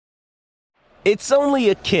It's only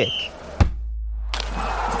a kick,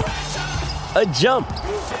 a jump,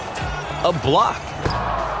 a block.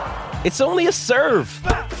 It's only a serve.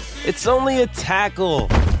 It's only a tackle,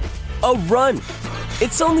 a run.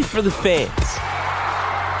 It's only for the fans.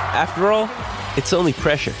 After all, it's only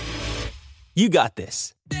pressure. You got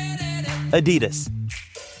this. Adidas.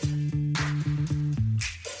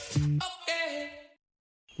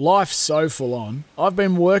 Life's so full on. I've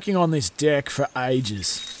been working on this deck for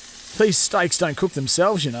ages. These steaks don't cook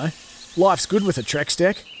themselves, you know. Life's good with a Trex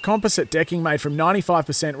deck. Composite decking made from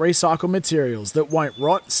 95% recycled materials that won't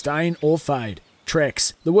rot, stain or fade.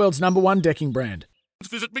 Trex, the world's #1 decking brand.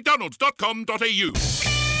 Visit mcdonalds.com.au.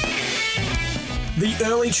 The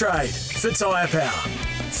early trade for Tyre Power.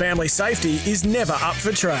 Family safety is never up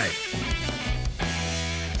for trade.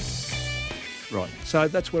 Right, so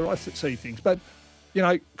that's where I see things. But, you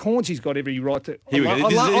know, Cornsy's got every right to... Here we go.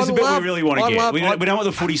 This is a bit we really want to get. We don't want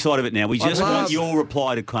the footy side of it now. We just want your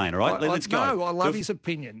reply to Kane, all right? Let's go. No, I love his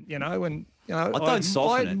opinion, you know, and, you know... I don't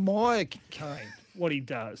soften it. I admire Kane, what he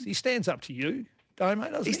does. He stands up to you, don't he,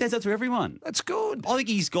 mate? He stands up to everyone. That's good. I think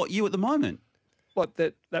he's got you at the moment. What,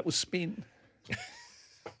 that was spin?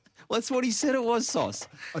 Well, that's what he said it was, Sauce.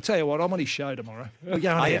 I tell you what, I'm on his show tomorrow. We're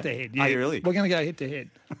going head-to-head. Yeah. Are you really? We're going to go head-to-head.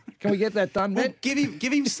 Can we get that done, Well, man?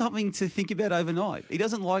 give him something to think about overnight. He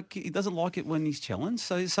doesn't like it when he's challenged.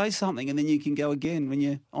 So say something, and then you can go again when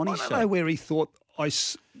you're on his show. I don't know where he thought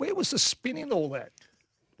where was the spin in all that?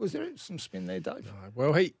 Was there some spin there, Dave? No,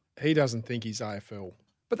 well, he doesn't think he's AFL.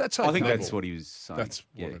 But that's okay. I think that's what he was saying. That's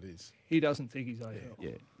what it is. He doesn't think he's AFL.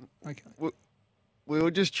 Yeah. Okay. We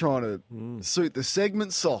were just trying to suit the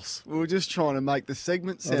segment, Sauce. We were just trying to make the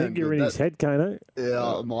segment sound I think you're good. in his head, Kano.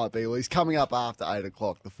 Yeah, it might be. Well, he's coming up after 8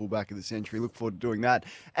 o'clock, the fullback of the century. Look forward to doing that.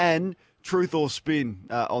 And truth or spin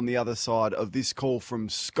on the other side of this call from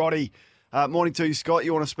Scotty. Morning to you, Scott.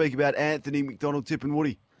 You want to speak about Anthony McDonald, Tip and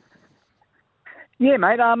Woody? Yeah,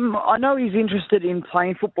 mate. I know he's interested in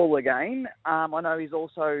playing football again. I know he's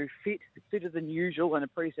also fitter than usual, and a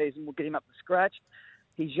pre-season will get him up to scratch.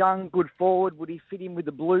 He's young, good forward. Would he fit in with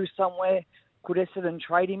the Blues somewhere? Could Essendon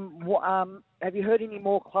trade him? Have you heard any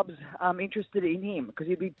more clubs interested in him? Because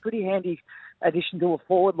he'd be pretty handy addition to a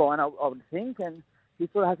forward line, I would think. And he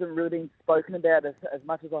sort of hasn't really been spoken about as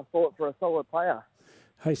much as I thought for a solid player.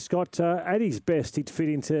 Hey, Scott, at his best, he'd fit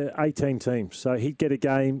into 18 teams. So he'd get a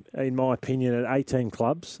game, in my opinion, at 18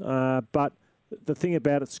 clubs. But the thing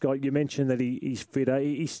about it, Scott, you mentioned that he's fitter.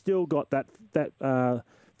 He's still got that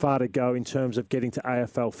far to go in terms of getting to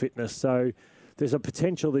AFL fitness. So there's a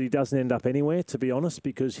potential that he doesn't end up anywhere, to be honest,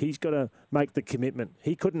 because he's got to make the commitment.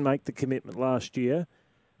 He couldn't make the commitment last year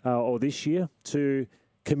or this year to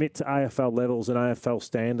commit to AFL levels and AFL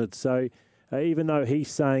standards. So even though he's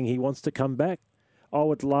saying he wants to come back, I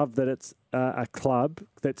would love that it's a club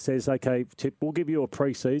that says, okay, Tip, we'll give you a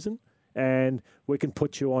pre-season and we can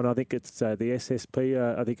put you on, I think it's the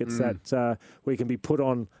SSP, I think it's that we can be put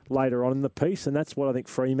on later on in the piece, and that's what I think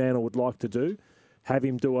Fremantle would like to do, have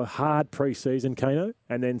him do a hard pre-season, Kano,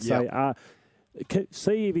 and then say,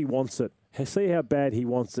 see if he wants it, see how bad he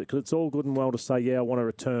wants it, because it's all good and well to say, yeah, I want to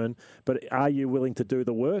return, but are you willing to do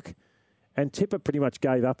the work? And Tipper pretty much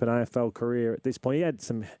gave up an AFL career at this point. He had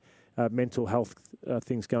some mental health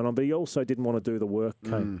things going on, but he also didn't want to do the work,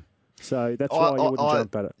 Kane. So that's why you wouldn't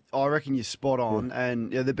jump at it. I reckon you're spot on. Yeah.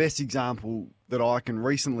 And the best example that I can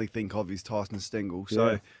recently think of is Tyson Stengel.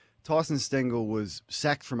 So Tyson Stengel was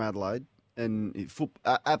sacked from Adelaide and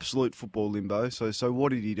absolute football limbo. So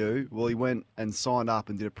what did he do? Well, he went and signed up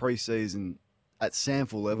and did a pre-season at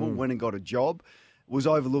SANFL level, went and got a job, was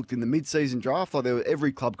overlooked in the mid-season draft. Like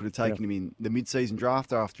every club could have taken him in the mid-season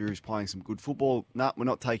draft after he was playing some good football. No, we're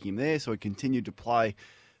not taking him there. So he continued to play.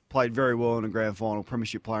 Played very well in a grand final,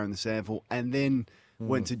 premiership player in the SANFL, and then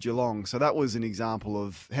went to Geelong. So that was an example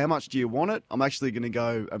of how much do you want it? I'm actually going to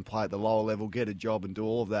go and play at the lower level, get a job and do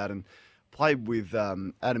all of that. And played with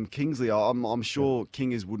Adam Kingsley. I'm sure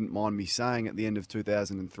Kingers wouldn't mind me saying at the end of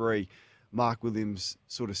 2003, Mark Williams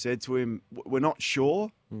sort of said to him, we're not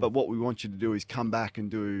sure, but what we want you to do is come back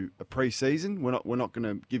and do a pre-season. We're not going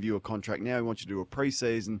to give you a contract now. We want you to do a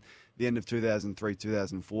pre-season, the end of 2003,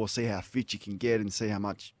 2004, see how fit you can get and see how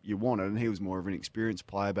much you want it. And he was more of an experienced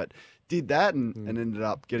player, but did that and ended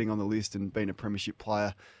up getting on the list and being a premiership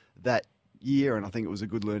player that year. And I think it was a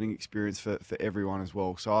good learning experience for everyone as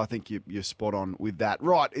well. So I think you're spot on with that.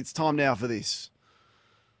 Right, it's time now for this.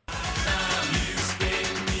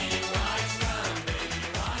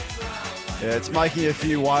 Yeah, it's making a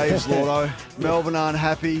few waves, Lordo. Melbourne aren't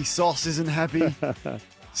happy. Sauce isn't happy.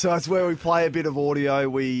 So it's where we play a bit of audio.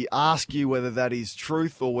 We ask you whether that is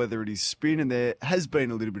truth or whether it is spin, and there has been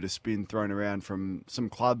a little bit of spin thrown around from some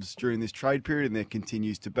clubs during this trade period, and there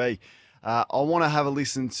continues to be. I want to have a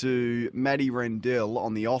listen to Matty Rendell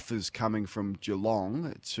on the offers coming from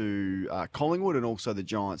Geelong to Collingwood and also the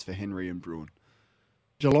Giants for Henry and Bruin.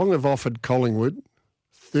 Geelong have offered Collingwood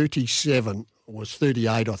 37, or was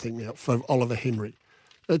 38 I think now, for Oliver Henry.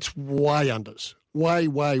 It's way unders, way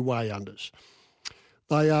unders.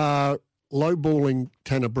 They are lowballing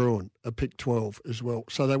Tanner Bruin, a pick 12 as well.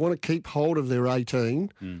 So they want to keep hold of their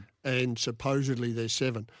 18 and supposedly their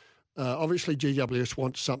 7. Obviously, GWS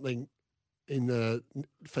wants something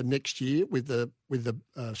for next year with the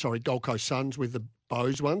Gold Coast Suns with the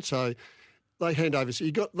Bowes one. So they hand over. So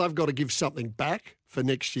they've got to give something back for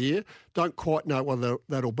next year. Don't quite know what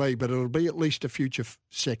that'll be, but it'll be at least a future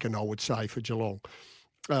second, I would say, for Geelong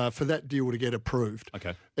for that deal to get approved.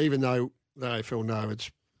 Okay. Even though the AFL know it's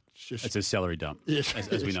a salary dump, yes,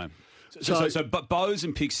 as we know. But Bowes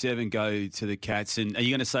and pick 7 go to the Cats, and are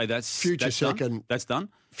you going to say that's second? Done? That's done.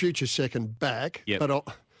 Future second back, yep.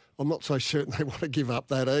 But I'm not so certain they want to give up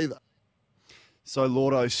that either. So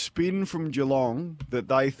Lordo, spin from Geelong that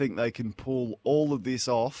they think they can pull all of this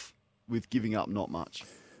off with giving up not much.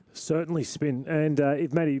 Certainly spin. And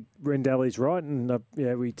if Matty Rendell is right, and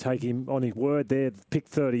we take him on his word there, pick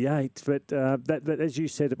 38. But that, as you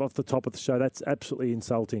said off the top of the show, that's absolutely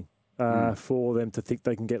insulting for them to think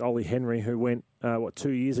they can get Ollie Henry, who went, 2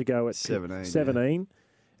 years ago at 17.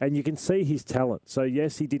 Yeah. And you can see his talent. So,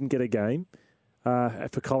 yes, he didn't get a game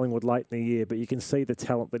for Collingwood late in the year, but you can see the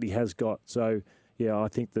talent that he has got. So, I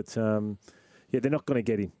think that... they're not going to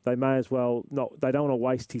get him. They may as well not. They don't want to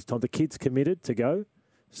waste his time. The kid's committed to go,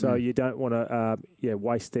 so you don't want to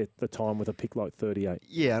waste the time with a pick like 38.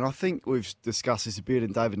 Yeah, and I think we've discussed this a bit,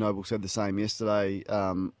 and David Noble said the same yesterday.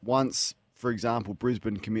 Once, for example,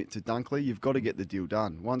 Brisbane commit to Dunkley, you've got to get the deal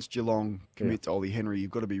done. Once Geelong commit to Ollie Henry,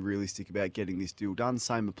 you've got to be realistic about getting this deal done.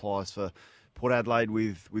 Same applies for Port Adelaide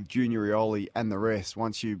with Junior Rioli and the rest.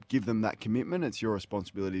 Once you give them that commitment, it's your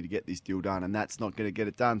responsibility to get this deal done, and that's not going to get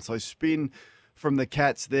it done. So spin from the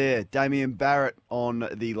Cats there. Damien Barrett on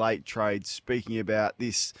the late trade, speaking about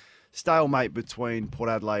this stalemate between Port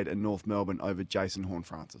Adelaide and North Melbourne over Jason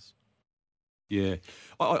Horne-Francis. Yeah.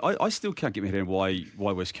 I still can't get my head around why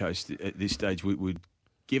West Coast at this stage would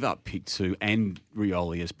give up pick 2 and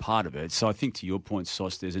Rioli as part of it. So I think to your point,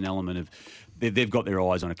 Sauce, there's an element of they've got their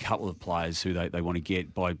eyes on a couple of players who they want to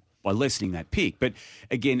get by lessening that pick. But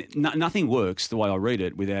again, nothing works, the way I read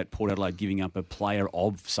it, without Port Adelaide giving up a player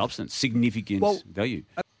of substance, significant value.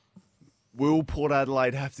 Will Port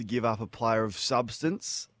Adelaide have to give up a player of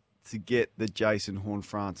substance to get the Jason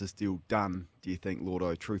Horne-Francis deal done, do you think,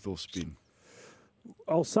 Lordo? Truth or spin?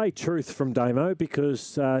 I'll say truth from Damo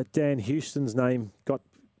because Dan Houston's name got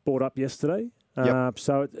brought up yesterday.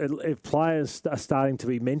 So if players are starting to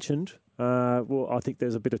be mentioned, I think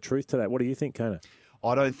there's a bit of truth to that. What do you think, Kona?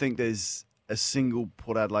 I don't think there's a single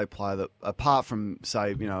Port Adelaide player that, apart from,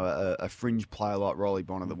 say, a fringe player like Riley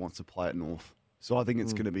Bonner that wants to play at North. So I think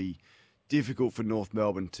it's going to be difficult for North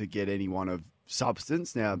Melbourne to get anyone of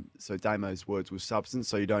substance. Now, so Damo's words was substance,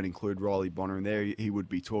 so you don't include Riley Bonner in there. He would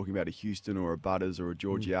be talking about a Houston or a Butters or a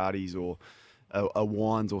Georgiades or a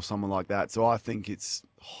Wines or someone like that. So I think it's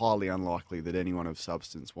highly unlikely that anyone of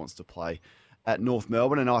substance wants to play at North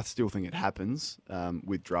Melbourne, and I still think it happens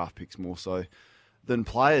with draft picks more so than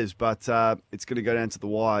players, but it's going to go down to the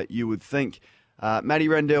wire, you would think. Matty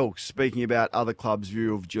Rendell speaking about other clubs'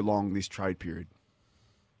 view of Geelong this trade period.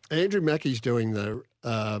 Andrew Mackey's doing the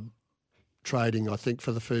trading, I think,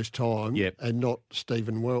 for the first time, and not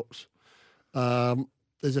Stephen Wells.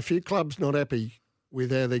 There's a few clubs not happy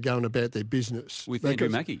with how they're going about their business. With Andrew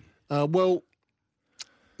Mackey?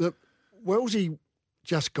 Wellsy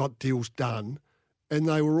just got deals done, and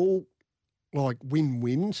they were all like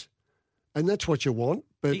win-wins. And that's what you want.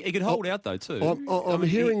 But he could hold out though too. I'm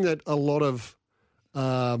hearing that a lot of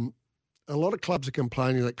clubs are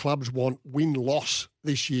complaining that clubs want win-loss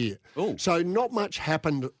this year. Ooh. So not much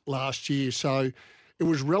happened last year. So it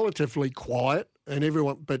was relatively quiet, and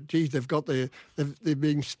everyone. But geez, they've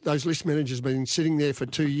been those list managers have been sitting there for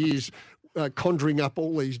 2 years, conjuring up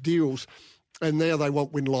all these deals, and now they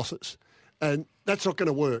want win-losses, and that's not going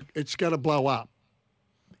to work. It's going to blow up.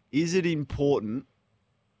 Is it important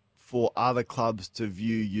for other clubs to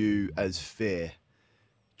view you as fair?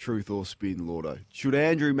 Truth or spin, Lordo? Should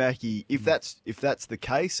Andrew Mackey, if that's the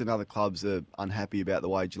case and other clubs are unhappy about the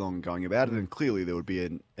way Geelong are going about it, and clearly there would be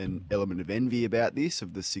an element of envy about this,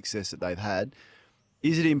 of the success that they've had,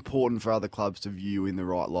 Is it important for other clubs to view in the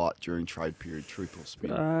right light during trade period, truth or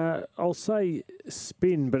spin? I'll say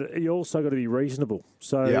spin, but you also got to be reasonable.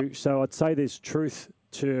 So, Yep. so I'd say there's truth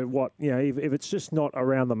to what, if it's just not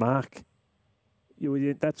around the mark,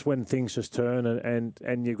 that's when things just turn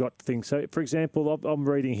and you've got things. So, for example, I'm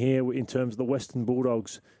reading here in terms of the Western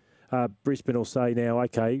Bulldogs, Brisbane will say now,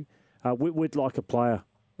 okay, we'd like a player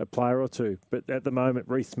or two, but at the moment,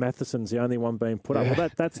 Reece Matheson's the only one being put up. Well,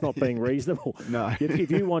 that's not being reasonable. No.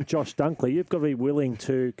 If you want Josh Dunkley, you've got to be willing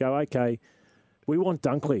to go, okay, we want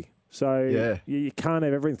Dunkley. So you can't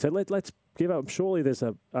have everything. So let's give up. Surely there's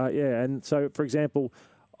and so, for example,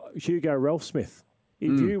 Hugo Ralphsmith.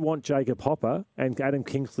 If you want Jacob Hopper and Adam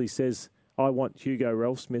Kingsley says, I want Hugo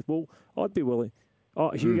Ralphsmith, well, I'd be willing.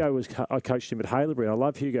 Hugo I coached him at Haileybury. I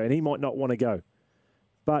love Hugo, and he might not want to go.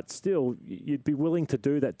 But still, you'd be willing to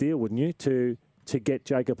do that deal, wouldn't you, to get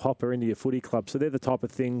Jacob Hopper into your footy club? So they're the type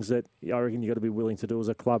of things that I reckon you've got to be willing to do as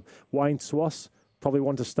a club. Wayne Swass probably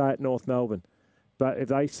want to stay at North Melbourne. But if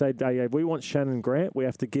they said, hey, we want Shannon Grant, we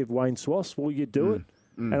have to give Wayne Swass, well, you do it.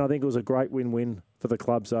 And I think it was a great win-win for the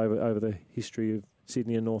clubs over the history of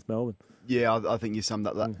Sydney and North Melbourne. Yeah, I think you summed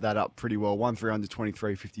that up pretty well. 1-300,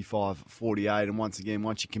 23, 55, 48. And once again,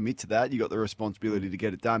 once you commit to that, you got the responsibility to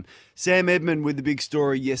get it done. Sam Edmund with the big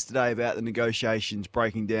story yesterday about the negotiations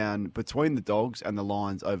breaking down between the Dogs and the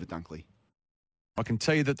Lions over Dunkley. I can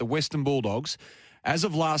tell you that the Western Bulldogs, as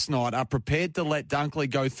of last night, are prepared to let Dunkley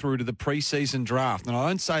go through to the pre-season draft. And I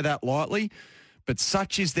don't say that lightly, but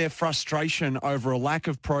such is their frustration over a lack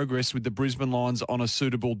of progress with the Brisbane Lions on a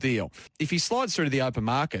suitable deal. If he slides through to the open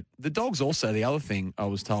market, the Dogs also, the other thing I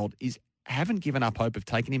was told, is haven't given up hope of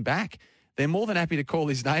taking him back. They're more than happy to call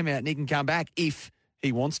his name out and he can come back if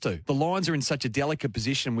he wants to. The Lions are in such a delicate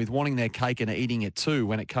position with wanting their cake and eating it too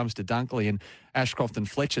when it comes to Dunkley and Ashcroft and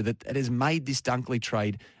Fletcher that it has made this Dunkley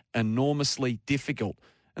trade enormously difficult.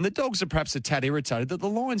 And the Dogs are perhaps a tad irritated that the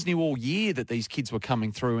Lions knew all year that these kids were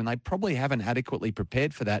coming through and they probably haven't adequately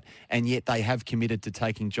prepared for that, and yet they have committed to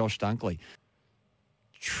taking Josh Dunkley.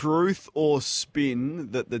 Truth or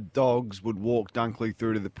spin that the Dogs would walk Dunkley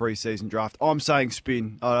through to the pre-season draft? I'm saying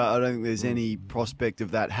spin. I don't think there's any prospect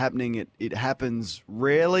of that happening. It happens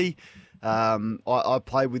rarely. I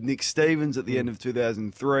played with Nick Stevens at the end of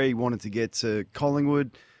 2003, wanted to get to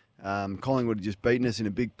Collingwood. Collingwood had just beaten us in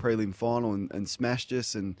a big prelim final and smashed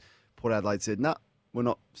us, and Port Adelaide said, no, we're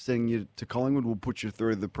not sending you to Collingwood, we'll put you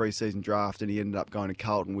through the pre-season draft, and he ended up going to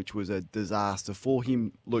Carlton, which was a disaster for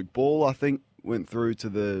him. Luke Ball, I think, went through to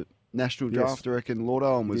the national draft, I reckon,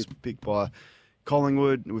 Laudo, and was picked by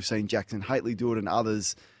Collingwood. We've seen Jackson Haitley do it and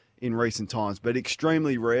others in recent times, but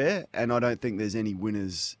extremely rare, and I don't think there's any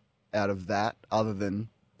winners out of that other than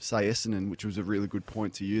say Essendon, which was a really good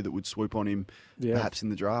point to you, that would swoop on him perhaps in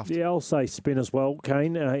the draft. Yeah, I'll say spin as well,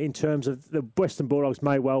 Kane. In terms of the Western Bulldogs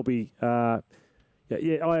may well be, I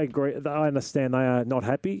agree. I understand they are not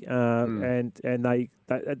happy, and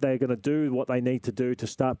they're going to do what they need to do to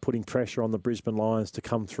start putting pressure on the Brisbane Lions to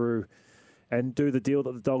come through and do the deal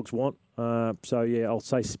that the Dogs want. I'll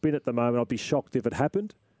say spin at the moment. I'd be shocked if it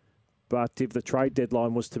happened. But if the trade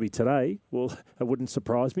deadline was to be today, well, it wouldn't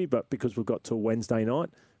surprise me. But because we've got till Wednesday night,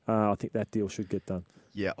 I think that deal should get done.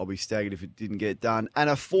 Yeah, I'll be staggered if it didn't get done. And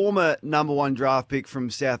a former number one draft pick from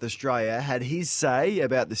South Australia had his say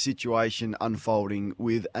about the situation unfolding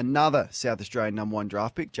with another South Australian number one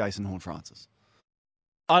draft pick, Jason Horne-Francis.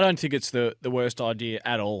 I don't think it's the worst idea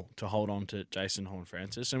at all to hold on to Jason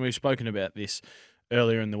Horne-Francis. And we've spoken about this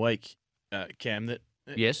earlier in the week, Cam, that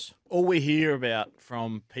yes, all we hear about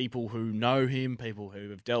from people who know him, people who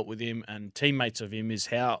have dealt with him and teammates of him is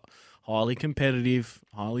how highly competitive,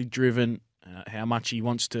 highly driven, how much he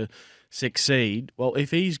wants to succeed. Well, if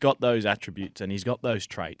he's got those attributes and he's got those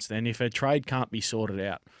traits, then if a trade can't be sorted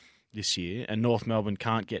out this year and North Melbourne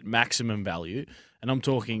can't get maximum value, and I'm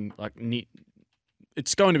talking like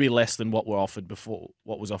it's going to be less than what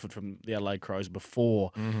was offered from the Adelaide Crows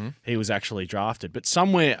before he was actually drafted, but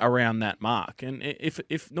somewhere around that mark. And if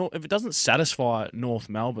it doesn't satisfy North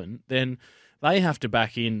Melbourne, then they have to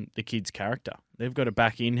back in the kid's character. They've got to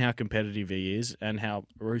back in how competitive he is and how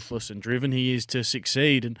ruthless and driven he is to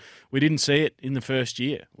succeed. And we didn't see it in the first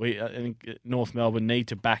year. I think North Melbourne need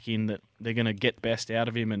to back in that they're going to get best out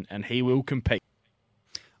of him and he will compete.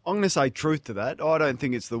 I'm going to say truth to that. I don't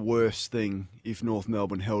think it's the worst thing if North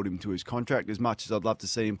Melbourne held him to his contract, as much as I'd love to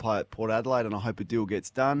see him play at Port Adelaide, and I hope a deal gets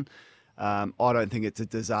done. I don't think it's a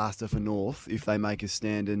disaster for North if they make a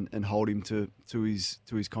stand and hold him to his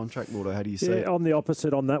contract. Lauder, how do you see it? I'm the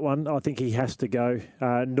opposite on that one. I think he has to go.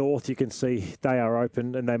 North, you can see they are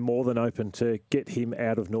open, and they're more than open to get him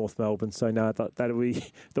out of North Melbourne. So, no, that would be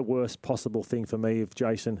the worst possible thing for me if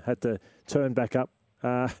Jason had to turn back up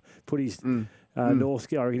put his North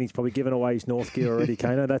gear. I reckon he's probably given away his North gear already,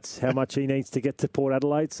 Kano. That's how much he needs to get to Port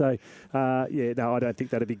Adelaide. So, I don't think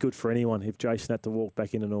that'd be good for anyone if Jason had to walk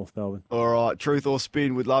back into North Melbourne. All right, truth or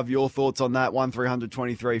spin, we'd love your thoughts on that. 1300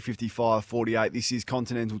 23 55 48. This is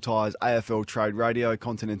Continental Tires AFL Trade Radio.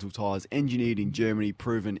 Continental Tires, engineered in Germany,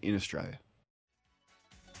 proven in Australia.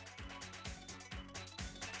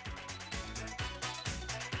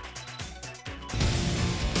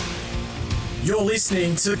 You're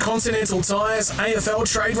listening to Continental Tires AFL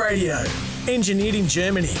Trade Radio. Engineered in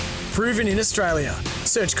Germany, proven in Australia.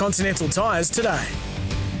 Search Continental Tires today.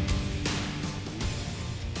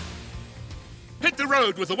 Hit the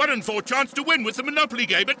road with a 1 in 4 chance to win with the Monopoly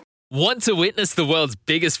game at... Want to witness the world's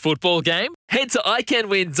biggest football game? Head to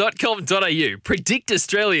iCanWin.com.au, predict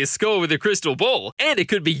Australia's score with a crystal ball, and it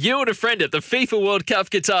could be you and a friend at the FIFA World Cup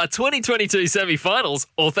Qatar 2022 semi-finals,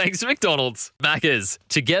 all thanks to McDonald's. Maccas,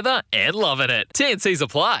 together and loving it. TNCs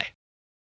apply.